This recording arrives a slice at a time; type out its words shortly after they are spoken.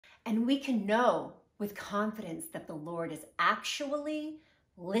And we can know with confidence that the Lord is actually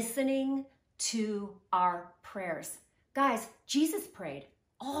listening to our prayers. Guys, Jesus prayed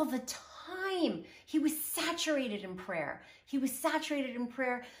all the time. He was saturated in prayer. He was saturated in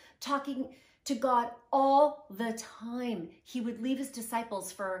prayer, talking to God all the time. He would leave his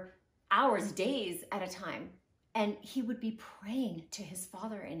disciples for hours, days at a time, and he would be praying to his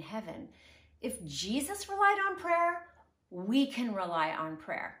Father in heaven. If Jesus relied on prayer, we can rely on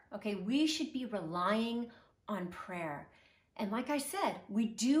prayer, okay? We should be relying on prayer. And like I said, we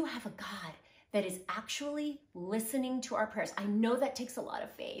do have a God that is actually listening to our prayers. I know that takes a lot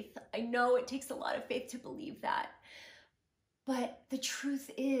of faith. I know it takes a lot of faith to believe that. But the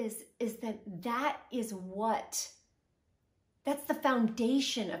truth is that is that's the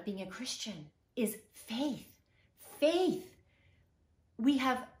foundation of being a Christian, is faith. Faith. We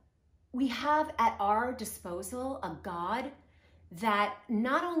have at our disposal a God that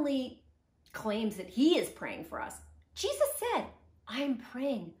not only claims that he is praying for us. Jesus said, I am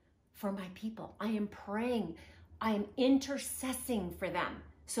praying for my people. I am praying. I am intercessing for them.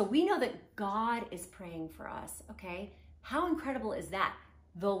 So we know that God is praying for us, okay? How incredible is that?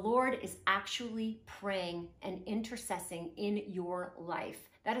 The Lord is actually praying and intercessing in your life.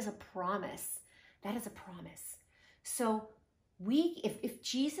 That is a promise. That is a promise. So if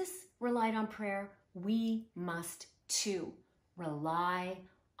Jesus relied on prayer, we must too rely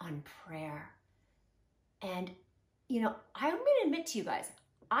on prayer. And, I'm going to admit to you guys,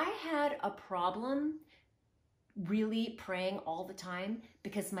 I had a problem really praying all the time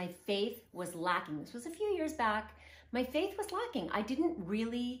because my faith was lacking. This was a few years back. My faith was lacking. I didn't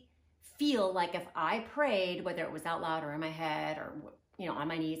really feel like if I prayed, whether it was out loud or in my head or, on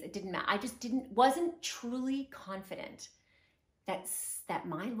my knees, it didn't matter. I just wasn't truly confident that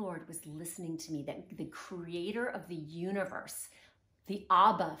my Lord was listening to me, that the creator of the universe, the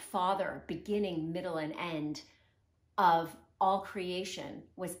Abba, Father, beginning, middle, and end of all creation,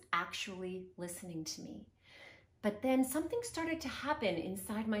 was actually listening to me. But then something started to happen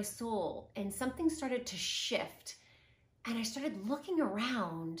inside my soul, and something started to shift. And I started looking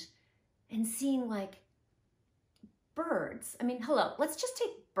around and seeing like birds. I mean, hello, let's just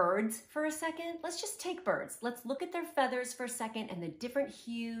take birds for a second. Let's just take birds. Let's look at their feathers for a second and the different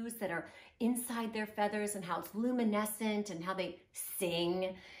hues that are inside their feathers and how it's luminescent and how they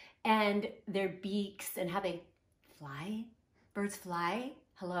sing and their beaks and how they fly. Birds fly.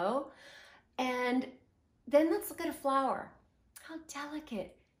 Hello. And then let's look at a flower. How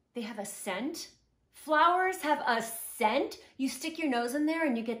delicate. They have a scent. Flowers have a scent. You stick your nose in there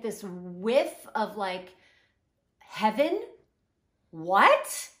and you get this whiff of like heaven.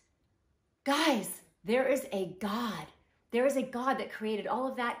 What? Guys, there is a God. There is a God that created all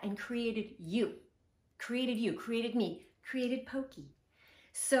of that and created you. Created you, created me, created Pokey.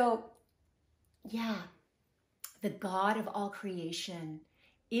 So, yeah, the God of all creation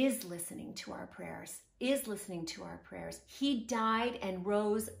is listening to our prayers, is listening to our prayers. He died and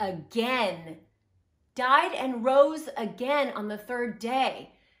rose again. Died and rose again on the third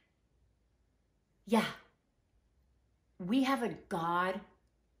day. Yeah. We have a God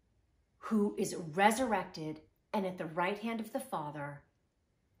who is resurrected and at the right hand of the Father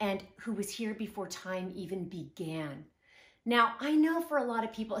and who was here before time even began. Now, I know for a lot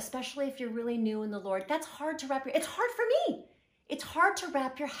of people, especially if you're really new in the Lord, that's hard to it's hard for me. It's hard to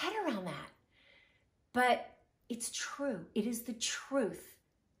wrap your head around that. But it's true. It is the truth.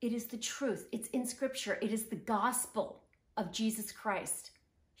 It is the truth. It's in Scripture. It is the gospel of Jesus Christ.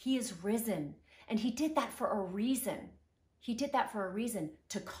 He is risen, and he did that for a reason. He did that for a reason,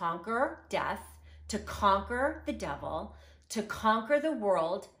 to conquer death, to conquer the devil, to conquer the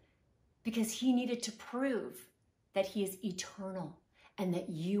world, because he needed to prove that he is eternal and that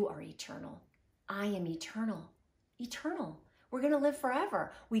you are eternal. I am eternal. Eternal. We're going to live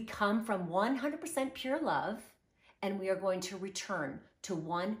forever. We come from 100% pure love, and we are going to return to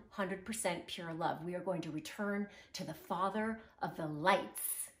 100% pure love. We are going to return to the Father of the lights.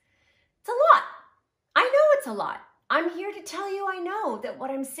 It's a lot. I know it's a lot. I'm here to tell you I know that what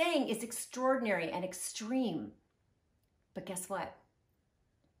I'm saying is extraordinary and extreme. But guess what?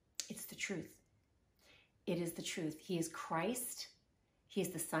 It's the truth. It is the truth. He is Christ. He is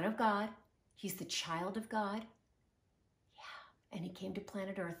the Son of God. He's the child of God. Yeah. And he came to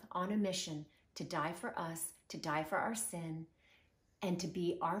planet Earth on a mission to die for us, to die for our sin, and to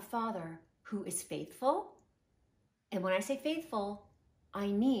be our Father who is faithful. And when I say faithful, I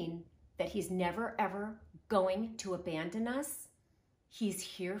mean that he's never, ever going to abandon us. He's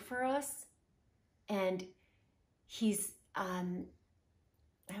here for us. And he's, I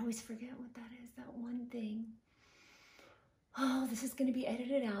always forget what that is, that one thing. oh, this is going to be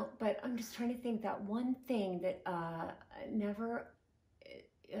edited out, but I'm just trying to think that one thing that never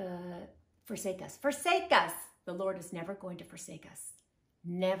forsake us. Forsake us. The Lord is never going to forsake us.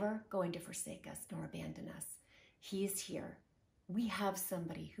 Never going to forsake us nor abandon us. He is here. We have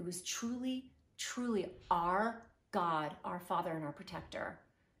somebody who is truly, truly our God, our Father and our protector,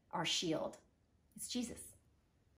 our shield. It's Jesus.